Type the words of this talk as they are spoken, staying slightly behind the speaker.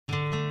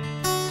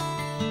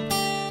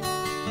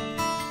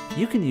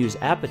You can use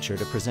Aperture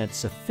to present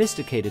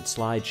sophisticated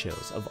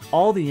slideshows of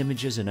all the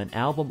images in an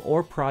album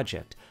or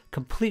project,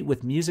 complete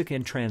with music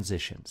and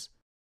transitions.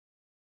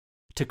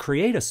 To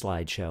create a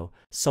slideshow,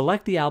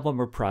 select the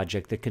album or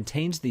project that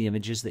contains the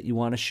images that you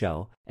want to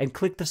show and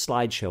click the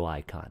slideshow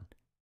icon.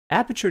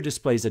 Aperture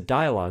displays a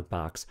dialog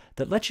box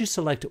that lets you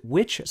select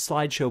which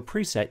slideshow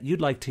preset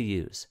you'd like to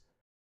use.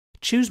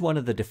 Choose one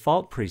of the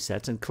default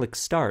presets and click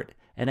Start,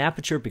 and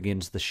Aperture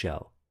begins the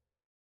show.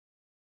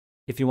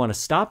 If you want to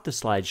stop the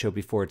slideshow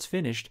before it's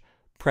finished,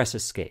 press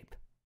Escape.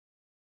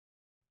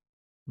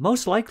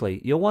 Most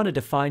likely, you'll want to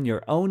define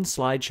your own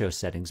slideshow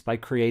settings by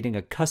creating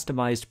a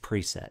customized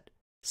preset.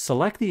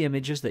 Select the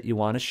images that you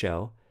want to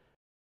show,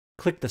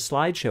 click the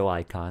slideshow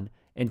icon,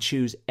 and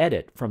choose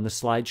Edit from the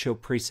Slideshow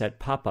Preset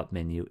pop-up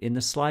menu in the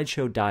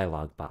Slideshow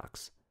dialog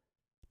box.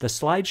 The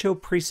Slideshow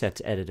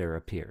Presets editor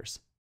appears.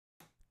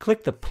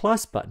 Click the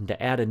plus button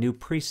to add a new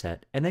preset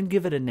and then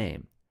give it a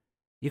name.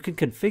 You can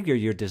configure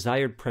your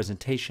desired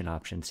presentation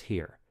options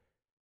here.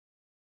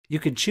 You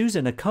can choose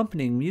an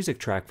accompanying music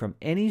track from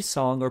any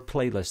song or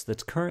playlist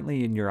that's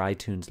currently in your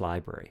iTunes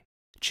library.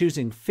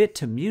 Choosing Fit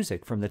to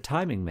Music from the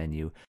Timing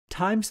menu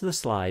times the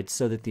slides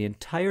so that the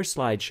entire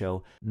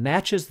slideshow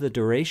matches the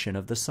duration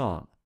of the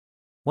song.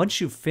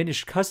 Once you've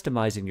finished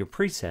customizing your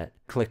preset,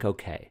 click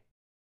OK.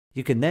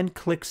 You can then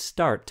click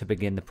Start to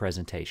begin the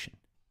presentation.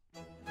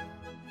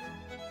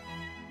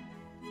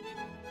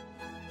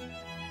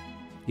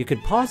 You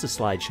can pause a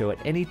slideshow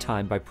at any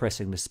time by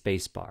pressing the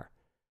spacebar.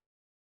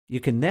 You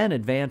can then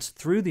advance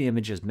through the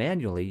images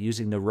manually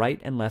using the right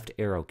and left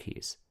arrow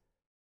keys.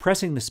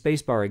 Pressing the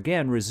spacebar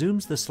again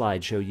resumes the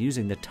slideshow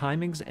using the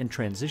timings and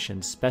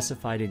transitions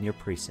specified in your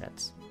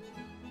presets.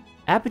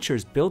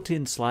 Aperture's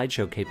built-in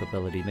slideshow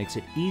capability makes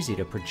it easy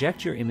to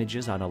project your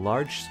images on a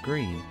large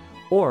screen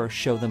or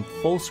show them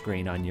full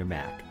screen on your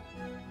Mac.